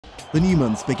The new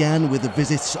month began with the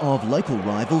visits of local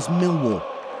rivals Millwall.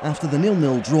 After the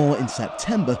 0-0 draw in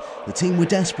September, the team were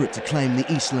desperate to claim the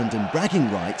East London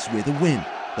bragging rights with a win.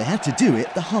 They had to do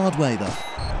it the hard way though.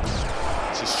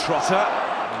 This is Trotter.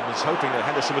 He was hoping that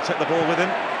Henderson would take the ball with him.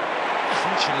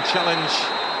 Crunching challenge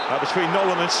between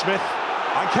Nolan and Smith.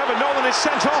 And Kevin Nolan is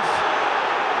sent off.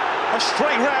 A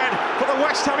straight red for the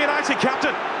West Ham United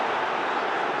captain.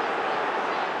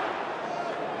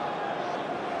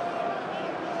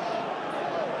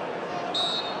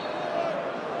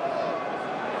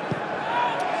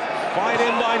 Fine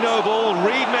in by Noble,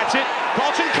 Reid met it,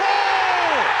 Carlton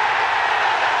goal!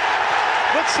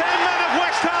 The 10 men of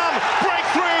West Ham break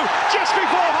through just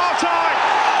before half-time.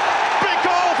 Big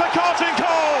goal for Carlton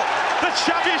goal. The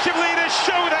Championship leaders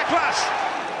show their class.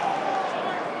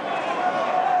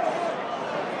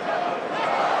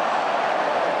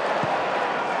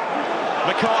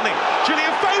 McCartney,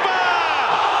 Julian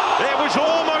Faubert! It was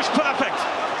almost perfect.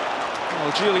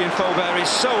 Well, Julian Faubert is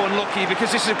so unlucky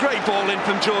because this is a great ball in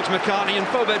from George McCartney, and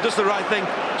Faubert does the right thing.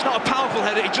 It's not a powerful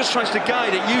header, he just tries to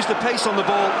guide it, use the pace on the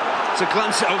ball to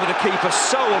glance it over the keeper.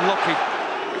 So unlucky.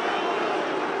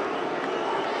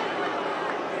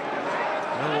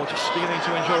 Millwall just beginning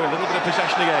to enjoy a little bit of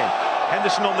possession again.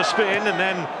 Henderson on the spin and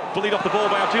then bullied off the ball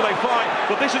by Abdoulaye Faye.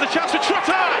 But this is the chance for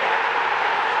Trotter!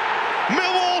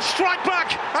 Millwall strike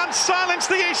back and silence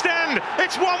the East End.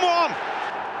 It's 1-1.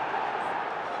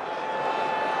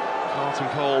 Carlton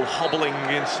Cole hobbling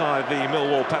inside the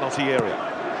Millwall penalty area.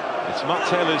 It's Matt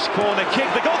Taylor's corner kick.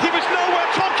 The goalkeeper's nowhere.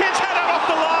 Tompkins header off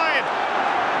the line.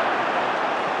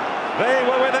 They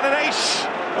were within an ace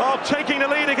of taking the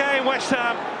lead again, West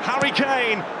Ham. Harry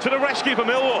Kane to the rescue for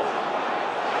Millwall.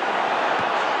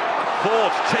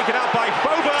 Ford taken out by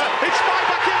Faubert. It's spied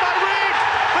back in by Reid.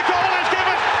 The goal is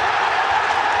given.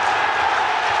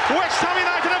 West Ham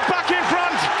United are back in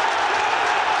front.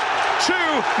 2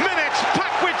 minutes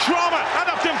packed with drama at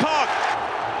Upton Park.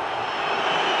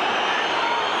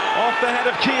 Off the head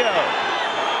of Keogh.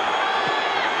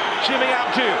 Jimmy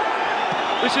Abdu.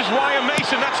 This is Ryan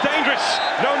Mason, that's dangerous.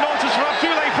 No nonsense for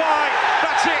Abdoulaye Faye.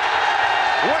 That's it.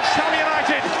 West Ham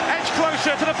United edge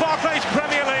closer to the Barclays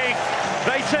Premier League.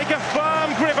 They take a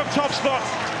firm grip of top spot.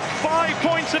 5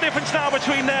 points the difference now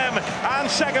between them and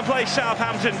second place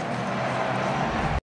Southampton.